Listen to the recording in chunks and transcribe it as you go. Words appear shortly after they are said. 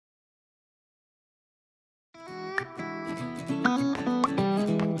Greetings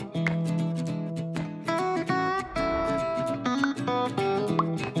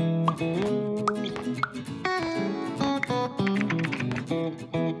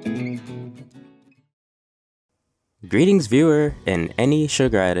viewer and any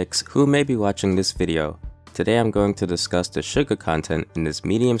sugar addicts who may be watching this video. Today I'm going to discuss the sugar content in this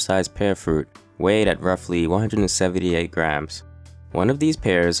medium-sized pear fruit weighed at roughly 178 grams. One of these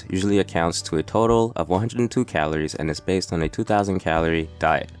pears usually accounts to a total of 102 calories and is based on a 2,000 calorie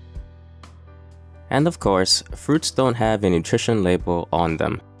diet. And of course, fruits don't have a nutrition label on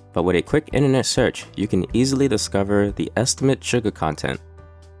them, but with a quick internet search you can easily discover the estimate sugar content.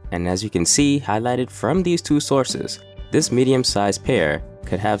 And as you can see highlighted from these two sources, this medium-sized pear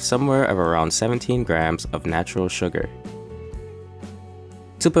could have somewhere of around 17 grams of natural sugar.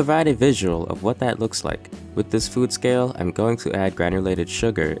 To provide a visual of what that looks like, with this food scale I'm going to add granulated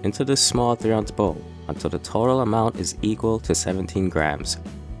sugar into this small 3-ounce bowl until the total amount is equal to 17 grams.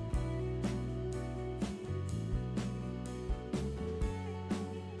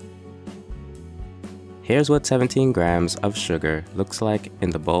 Here's what 17 grams of sugar looks like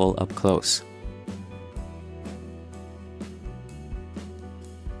in the bowl up close.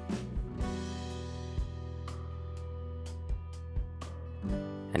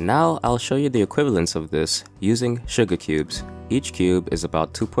 And now I'll show you the equivalence of this using sugar cubes. Each cube is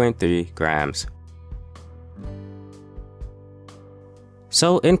about 2.3 grams.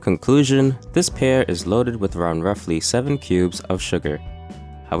 So in conclusion, this pear is loaded with around roughly 7 cubes of sugar.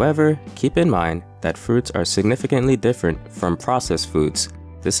 However, keep in mind that fruits are significantly different from processed foods.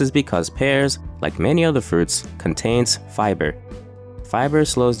 This is because pears, like many other fruits, contains fiber. Fiber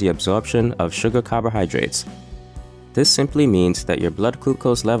slows the absorption of sugar carbohydrates. This simply means that your blood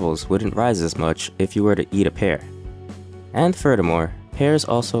glucose levels wouldn't rise as much if you were to eat a pear. And furthermore, pears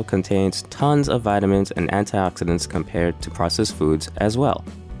also contains tons of vitamins and antioxidants compared to processed foods as well.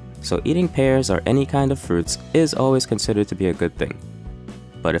 So eating pears or any kind of fruits is always considered to be a good thing.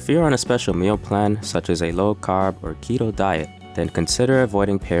 But if you're on a special meal plan such as a low-carb or keto diet, then consider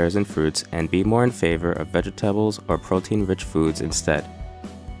avoiding pears and fruits and be more in favor of vegetables or protein-rich foods instead.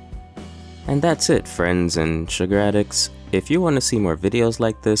 And that's it, friends and sugar addicts. If you want to see more videos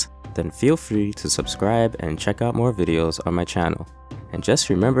like this, then feel free to subscribe and check out more videos on my channel. And just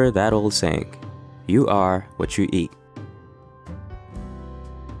remember that old saying, you are what you eat.